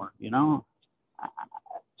goddamn store, you know?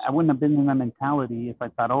 I wouldn't have been in that mentality if I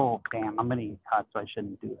thought, oh, damn, I'm going to get caught, so I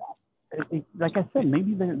shouldn't do that. Like I said,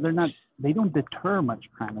 maybe they don't deter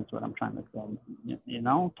much crime is what I'm trying to say. You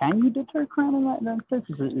know, can you deter crime in that sense?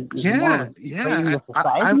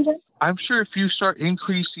 I'm sure if you start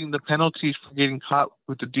increasing the penalties for getting caught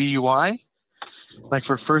with the DUI, like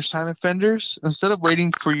for first-time offenders, instead of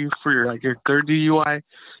waiting for your third DUI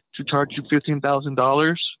to charge you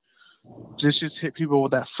 $15,000, just hit people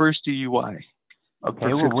with that first DUI.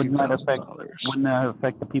 Okay, well, wouldn't that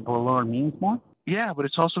affect the people of lower means more? Yeah, but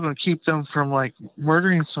it's also going to keep them from like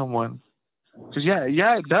murdering someone. Because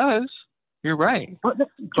it does. You're right. But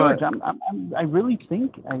George, I really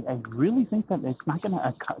think that it's not going to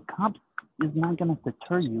a cop is not going to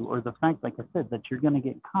deter you, or the fact, like I said, that you're going to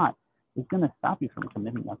get caught is going to stop you from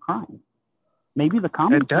committing a crime. Maybe the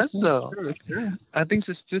common. It does, though. Sure. I think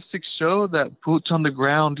statistics show that boots on the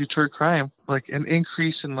ground deter crime. Like an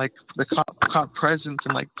increase in like the cop presence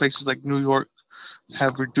in like places like New York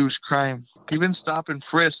have reduced crime. Even stop and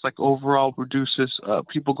frisk like overall reduces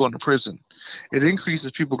people going to prison. It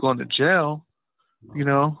increases people going to jail, you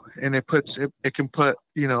know, and it can put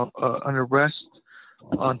an arrest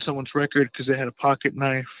on someone's record because they had a pocket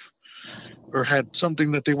knife or had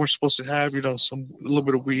something that they weren't supposed to have, a little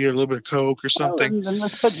bit of weed, a little bit of coke or something. Then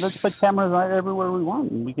let's put cameras right everywhere we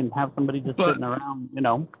want, and we can have somebody just sitting around,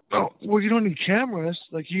 Oh, well, you don't need cameras.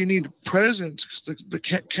 Like, you need presence. The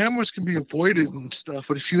cameras can be avoided and stuff,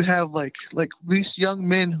 but if you have, like these young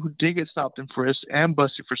men who did get stopped and frisked and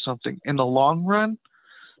busted for something, in the long run,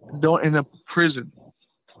 don't end up in prison,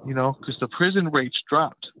 because the prison rates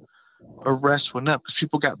dropped. Arrests went up because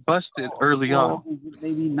people got busted early on.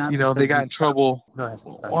 Maybe not. They got in trouble. Go ahead.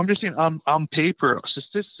 Well, I'm just saying, on paper,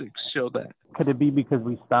 statistics show that. Could it be because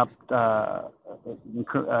we stopped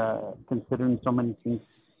considering so many things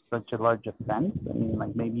such a large offense? I mean,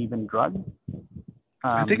 like maybe even drugs.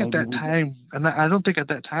 I think at that time, and I don't think at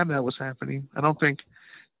that time that was happening. I don't think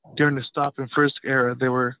during the stop and frisk era they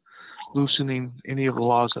were loosening any of the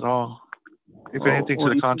laws at all. If anything, to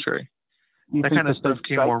the contrary. That kind of stuff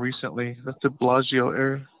came more recently. That's the Blasio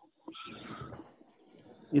era.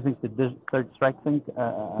 You think the third strike thing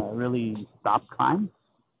really stopped crime?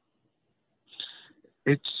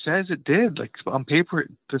 It says it did. Like on paper,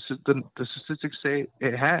 the statistics say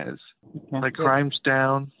it has. Okay. Like crime's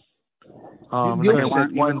down. Even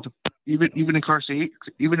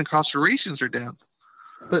incarcerations are down.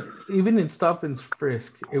 But even in stop and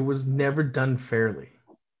frisk, it was never done fairly.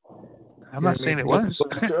 I'm not saying it was.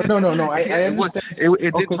 No. I understand.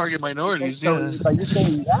 It did target minorities. So by you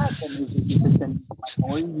saying that, then it's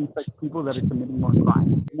minorities, like people that are committing more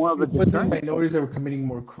crime. But then minorities that were committing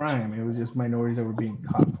more crime. It was just minorities that were being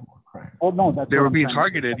caught for more crime. Oh no, that's they what were I'm being saying.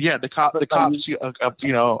 targeted. Yeah, the cops,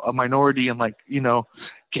 a minority and like,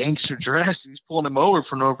 gangster dress. He's pulling him over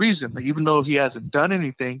for no reason, like, even though he hasn't done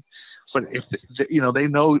anything. But if they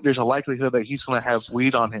know there's a likelihood that he's going to have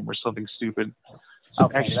weed on him or something stupid,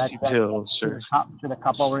 some ecstasy pills, or should a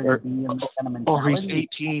cop already be in this kind of mentality? Or he's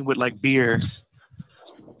 18 with like beer.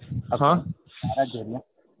 Okay. Huh? I get you.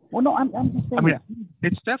 Well, no, I'm just saying. I mean,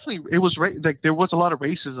 it's definitely, it was like there was a lot of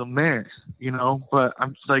racism there, but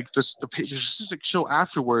I'm like the statistics show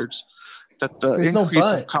afterwards that the There's increase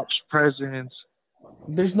no of cops' presence.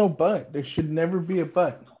 There's no but. There should never be a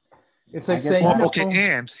but. It's like saying, well, okay,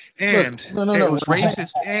 and look, no. it was racist,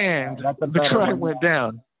 and the crime went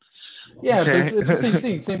down. Yeah, okay. but it's the same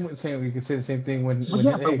thing. Same. We could say the same thing when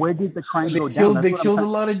but where did the crime go down? They killed a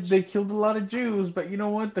lot of Jews, but you know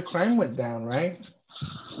what? The crime went down, right?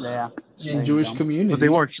 Yeah. In Jewish community. But they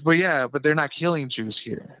weren't. But they're not killing Jews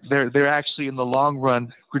here. They're actually in the long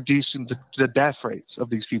run reducing the death rates of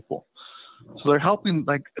these people. So they're helping,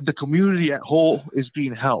 like, the community at whole is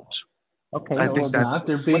being helped. Okay. I think not.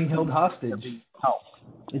 They're being held hostage.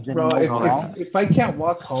 Is it Bro, if I can't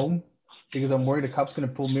walk home because I'm worried a cop's gonna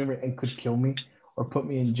pull me over and could kill me or put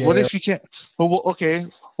me in jail. What if you can't? Well, okay.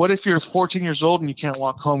 What if you're 14 years old and you can't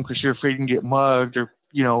walk home because you're afraid you can get mugged or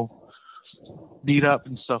beat up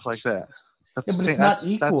and stuff like that? Yeah, but it's not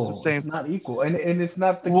equal. It's not equal, and it's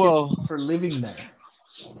not the kid for living there.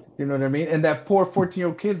 You know what I mean? And that poor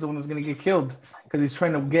 14-year-old kid's the one that's gonna get killed because he's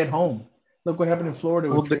trying to get home. Look what happened in Florida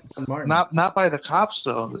with Trayvon Martin. Not by the cops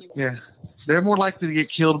though. Yeah, they're more likely to get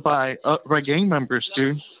killed by gang members,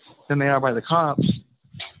 dude, than they are by the cops.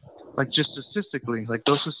 Like, just statistically, like,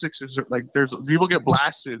 those statistics are like, there's people get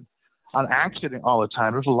blasted on accident all the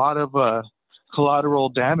time. There's a lot of collateral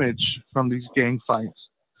damage from these gang fights.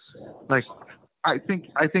 Like, I think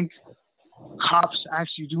cops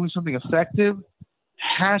actually doing something effective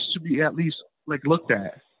has to be at least like looked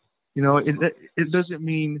at. It doesn't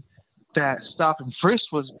mean that stop and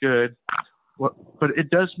frisk was good, but it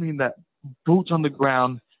does mean that boots on the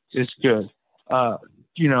ground is good.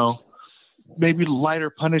 Maybe lighter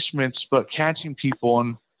punishments, but catching people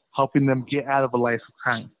and helping them get out of a life of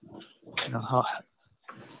crime.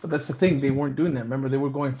 But that's the thing. They weren't doing that. Remember, they were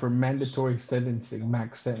going for mandatory sentencing,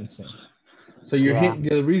 max sentencing. So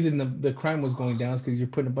the reason the crime was going down is because you're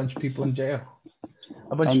putting a bunch of people in jail.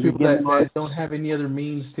 A bunch of people that don't have any other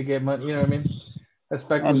means to get money. You know what I mean? That's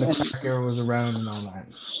back when the crack era was around and all that.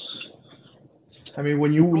 I mean,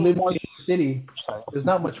 when you live in the city, there's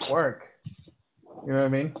not much work. You know what I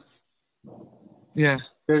mean? Yeah.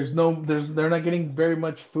 They're not getting very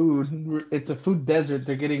much food. It's a food desert.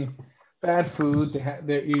 They're getting bad food.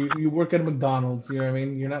 You work at a McDonald's. You know what I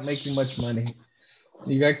mean? You're not making much money.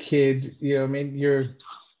 You got kids. You know what I mean?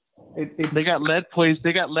 They got lead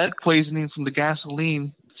poisoning from the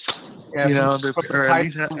gasoline. Yeah, at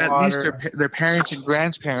least their parents and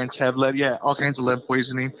grandparents have all kinds of lead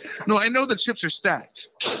poisoning. No, I know the chips are stacked.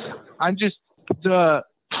 The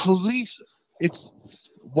police.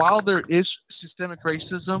 While there is systemic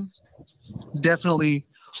racism, definitely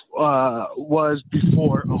was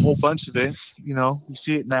before a whole bunch of it. You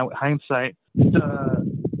see it now with hindsight.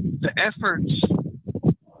 The efforts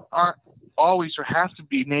aren't always or have to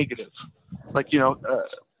be negative. Like,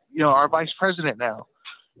 our vice president now,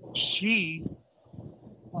 she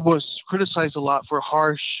was criticized a lot for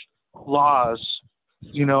harsh laws,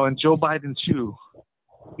 and Joe Biden too,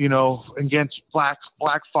 against black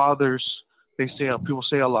fathers. People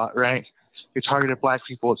say a lot, right? They targeted black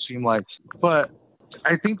people, it seemed like. But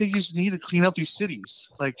I think they just need to clean up these cities.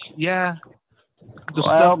 Like,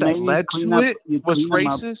 stuff that led to it was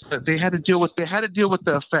racist, but they had to deal with the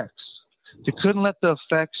effects. They couldn't let the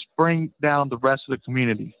effects bring down the rest of the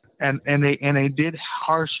community. And they did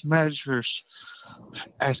harsh measures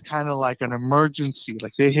as kind of like an emergency.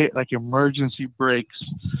 Like, they hit like emergency brakes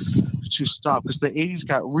to stop, because the 80s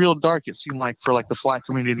got real dark, it seemed like, for like the black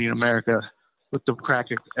community in America with the crack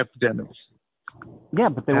epidemic. Yeah,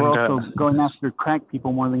 but they were also going after crack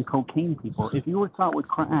people more than cocaine people. If you were caught with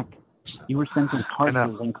crack, you were sentenced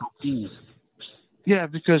harsher than cocaine. Yeah,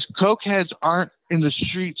 because cokeheads aren't in the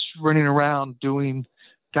streets running around doing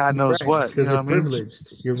God knows what. Because they're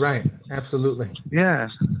privileged. You're right. Absolutely. Yeah.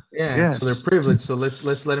 So they're privileged. So let's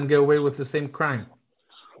let them get away with the same crime.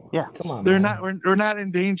 Yeah. Come on. They're not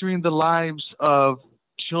endangering the lives of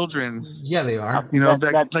children. Yeah, they are. I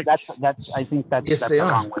think that's the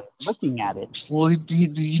wrong way of looking at it. Well, you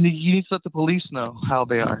need to let the police know how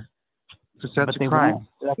they are, because that's a crime.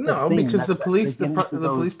 Because the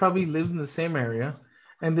police probably live in the same area,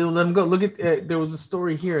 and they'll let them go. Look at there was a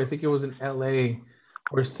story here. I think it was in L.A.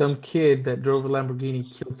 where some kid that drove a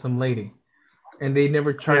Lamborghini killed some lady, and they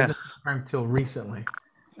never charged him crime till recently,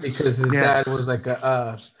 because his dad was like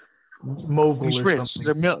a mogul He's or rich. something.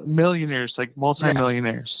 They're millionaires, like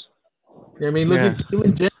multi-millionaires. I mean, look at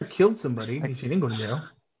Caitlyn Jenner killed somebody. She didn't go to jail.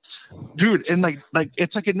 Dude, and like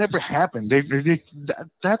it's like it never happened.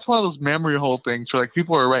 That's one of those memory hole things where like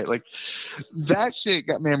people are right. Like that shit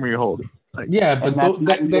got memory holed. Like, yeah, but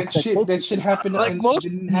that shit happened. Like most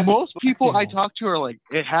people I talk to are like,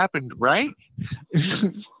 it happened, right?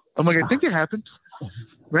 I'm like, I think it happened,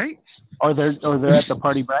 right? Or they're at the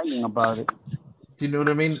party bragging about it. Do you know what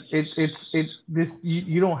I mean?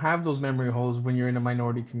 You don't have those memory holes when you're in a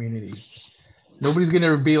minority community. Nobody's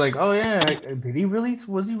gonna be like, oh yeah,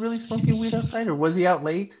 was he really smoking weed outside, or was he out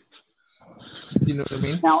late? Do you know what I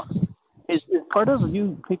mean? Now, is part of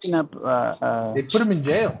you picking up? They put him in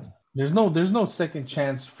jail. There's no second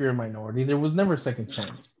chance for your minority. There was never a second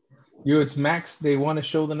chance. It's max. They want to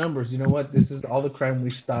show the numbers. You know what? This is all the crime we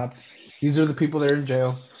stopped. These are the people that are in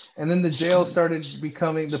jail. And then the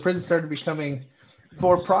prison started becoming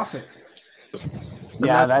for profit.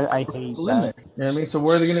 Yeah, I hate that. You know what I mean? So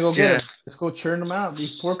where are they going to go get it? Let's go churn them out.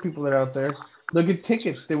 These poor people that are out there. Look at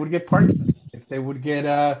tickets. They would get parking tickets. They would get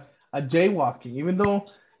a jaywalking. Even though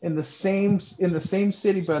in the same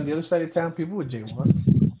city, but on the other side of town, people would jaywalk.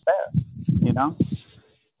 You know?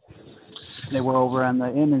 They were over in the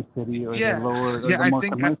inner city or the lower or the more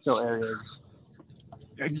commercial areas.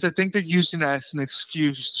 I think they're using that as an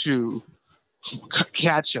excuse to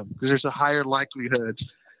catch them because there's a higher likelihood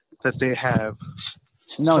that they have.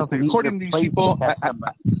 No, according to these people,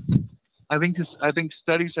 I think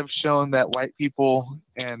studies have shown that white people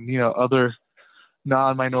and other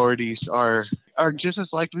non-minorities are just as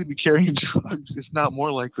likely to be carrying drugs, if not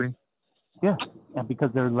more likely. Yeah, and because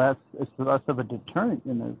it's less of a deterrent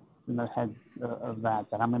in the head of that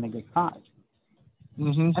I'm going to get caught.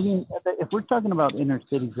 Mm-hmm. I mean, if we're talking about inner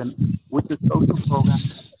cities and with the social program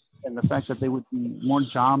and the fact that there would be more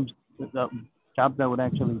jobs that would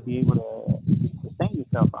actually be able to sustain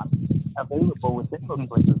yourself on available within those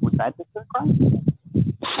places, would that deter crime?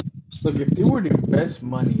 Look, if they were to invest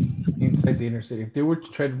money inside the inner city, if they were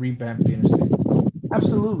to try to revamp the inner city,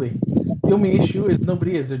 absolutely. The only issue is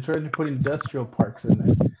they're trying to put industrial parks in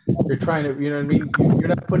there. They're trying to, you know what I mean? You're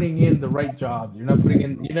not putting in the right jobs. You're not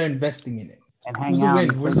investing in it. And hang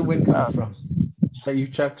out. Where's the wind coming from? Is that you,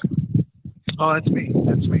 Chuck? Oh, that's me.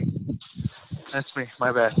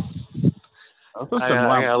 My bad. I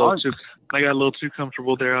got a little too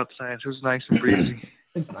comfortable there outside. It was nice and breezy.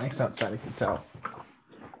 It's nice outside, I can tell.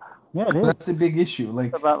 Yeah, it is. That's the big issue.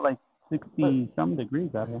 Like, it's about 60-some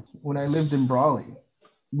degrees out here. When I lived in Brawley,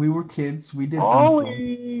 we were kids. We did dumb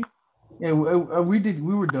things. Yeah, we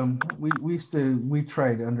were dumb. We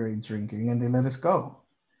tried underage drinking, and they let us go.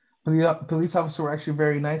 The police officers were actually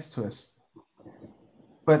very nice to us.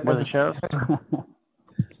 But at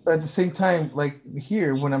the same time, like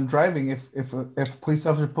here, when I'm driving, if a police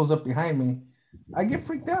officer pulls up behind me, I get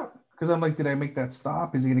freaked out because I'm like, did I make that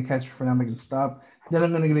stop? Is he gonna catch me for not making a stop? Then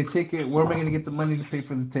I'm gonna get a ticket. Where am I gonna get the money to pay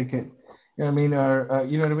for the ticket? You know what I mean? Or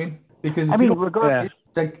you know what I mean? Because regardless,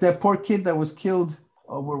 like that poor kid that was killed.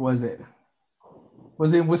 Oh, where was it?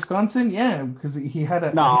 Was it in Wisconsin? Yeah, because he had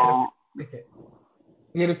a ticket.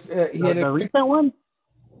 He had a recent one?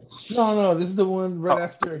 No, this is the one right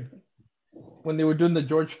after when they were doing the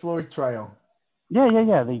George Floyd trial.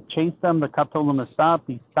 Yeah. They chased him. The cop told him to stop.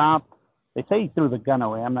 He stopped. They say he threw the gun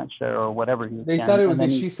away. I'm not sure, or whatever he was. They thought it was.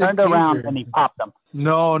 He turned around and he popped them.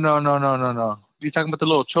 No. You talking about the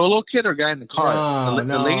little cholo kid or guy in the car? The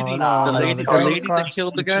lady that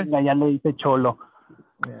killed the guy. Yeah, le dice cholo.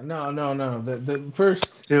 Yeah, no. The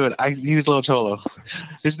first dude, he's Little Cholo.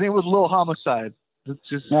 His name was Little Homicide. It's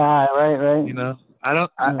just right. You know,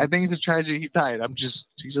 I think it's a tragedy he died.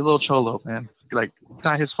 He's a little cholo, man. Like, it's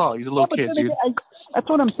not his fault. He's a little kid, dude. That's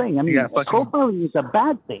what I'm saying. I mean, profiling is a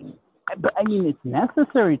bad thing. But I mean, it's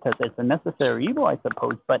necessary it's a necessary evil, I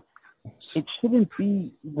suppose. But it shouldn't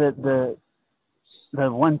be the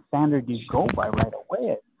one standard you go by right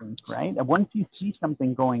away. I think, right? And once you see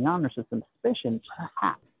something going on, there's a suspicion,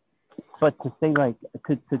 perhaps. But to say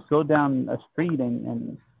to go down a street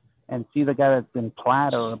and see the guy that's in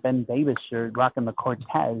plaid or a Ben Davis shirt rocking the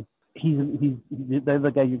Cortez, they're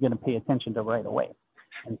the guy you're going to pay attention to right away,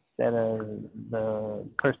 instead of the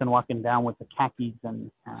person walking down with the khakis and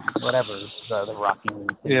whatever they're rocking.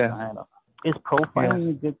 Yeah. I don't know. Is profiling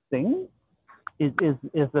a good thing? Is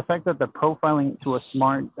the fact that they're profiling to a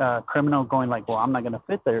smart criminal going like, well, I'm not going to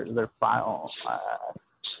fit their file.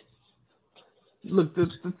 Look,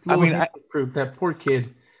 that's proof. That poor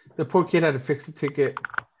kid. The poor kid had to fix the ticket.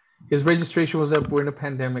 His registration was up. We're in a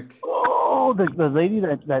pandemic. Oh, the lady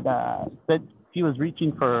that said she was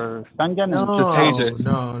reaching for stun gun and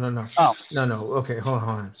No. Oh. No. Okay, hold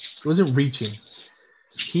on. It wasn't reaching.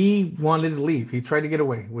 He wanted to leave. He tried to get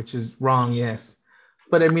away, which is wrong, yes.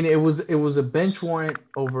 But I mean, it was a bench warrant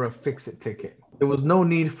over a fix-it ticket. There was no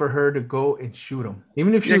need for her to go and shoot him,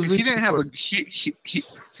 even if she was reaching. He didn't have for,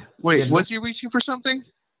 Wait, was he reaching for something?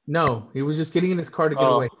 No, he was just getting in his car to get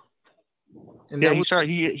away. And he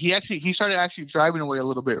started actually driving away a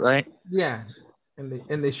little bit, right? Yeah,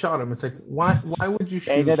 and they shot him. It's like, why would you shoot?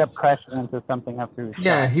 They did a pressure into something after he was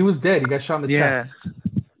Yeah, shot. he was dead. He got shot in the chest.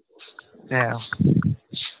 Yeah.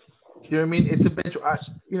 You know what I mean? It's a bench.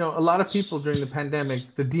 A lot of people during the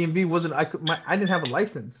pandemic, the DMV wasn't. I didn't have a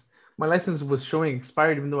license. My license was showing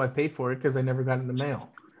expired, even though I paid for it because I never got it in the mail.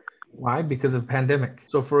 Why? Because of pandemic.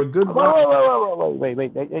 So for a good while. Wait.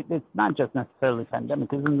 It's not just necessarily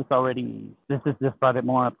pandemic. Isn't this already? This has just brought it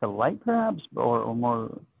more up to light, perhaps, or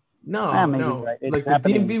more. No. Right. Like the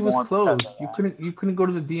DMV was closed. You couldn't go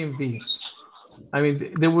to the DMV. I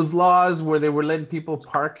mean, there was laws where they were letting people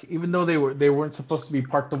park, even though they weren't supposed to be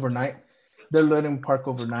parked overnight. They're letting them park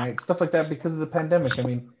overnight, stuff like that, because of the pandemic. I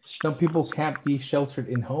mean, some people can't be sheltered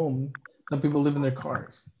in home. Some people live in their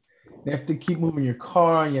cars. You have to keep moving your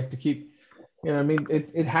car, and you have to keep, I mean,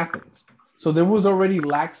 it happens. So there was already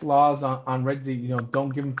lax laws on don't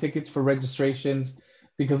give them tickets for registrations,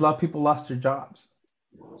 because a lot of people lost their jobs.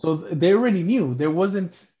 So they already knew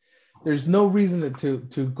there's no reason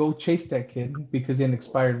to go chase that kid because he had an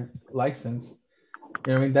expired license.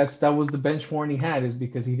 I mean, that was the bench warrant he had, is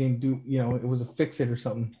because he didn't do, it was a fix-it or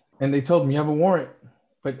something. And they told him, you have a warrant.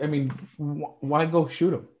 But I mean, why go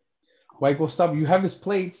shoot him? Why go stop him? You have his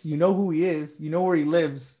plates. You know who he is. You know where he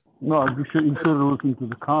lives. No, you should have listened to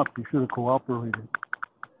the cops. You should have cooperated.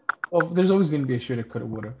 Well, there's always going to be a shoulda, coulda,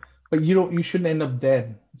 woulda. But you shouldn't end up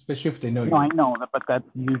dead, especially if they know you. No, I know, but that's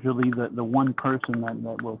usually the one person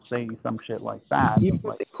that will say some shit like that. Even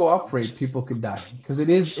if they cooperate, people could die, because it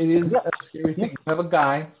is a scary thing. You have a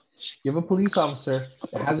guy, you have a police officer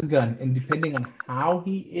that has a gun, and depending on how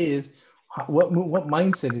he is, what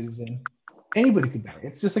mindset it is in, anybody could die.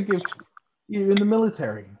 It's just like if you're in the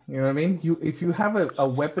military, you know what I mean? If you have a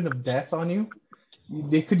weapon of death on you,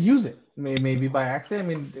 they could use it, maybe by accident.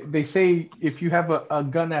 I mean, they say if you have a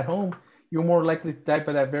gun at home, you're more likely to die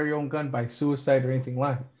by that very own gun, by suicide or anything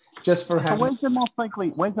like that. Just for having. So when's it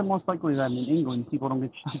most likely that in England people don't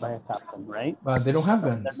get shot by a cop then, right? They don't have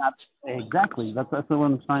guns. They're not, exactly. That's what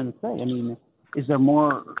I'm trying to say. I mean, is there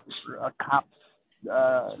more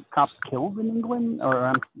cops killed in England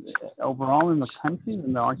or overall in the country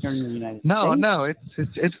than there are here in the United States? No,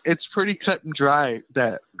 it's pretty cut and dry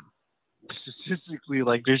that statistically,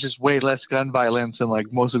 like, there's just way less gun violence in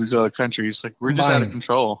like most of these other countries. Like, we're just out of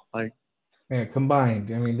control. Like, yeah,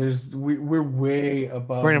 combined. I mean, we're way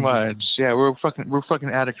above. Pretty much, yeah. We're fucking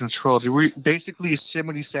out of control. We're basically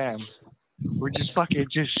Yosemite Sam. We're just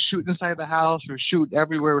shooting inside the house. We're shooting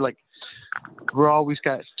everywhere. Like, we're always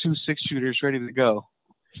got 2 6-shooters ready to go.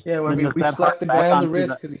 Yeah, well, I mean, we slapped the guy on the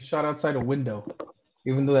wrist because he shot outside a window,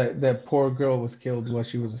 even though that poor girl was killed while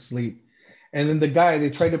she was asleep. And then they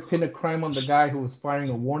tried to pin a crime on the guy who was firing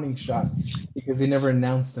a warning shot because they never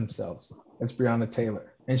announced themselves. That's Breonna Taylor.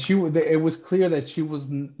 And it was clear that she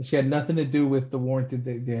had nothing to do with the warrant that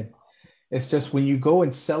they did. It's just when you go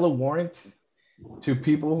and sell a warrant to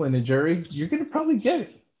people in a jury, you're going to probably get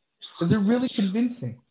it because they're really convincing.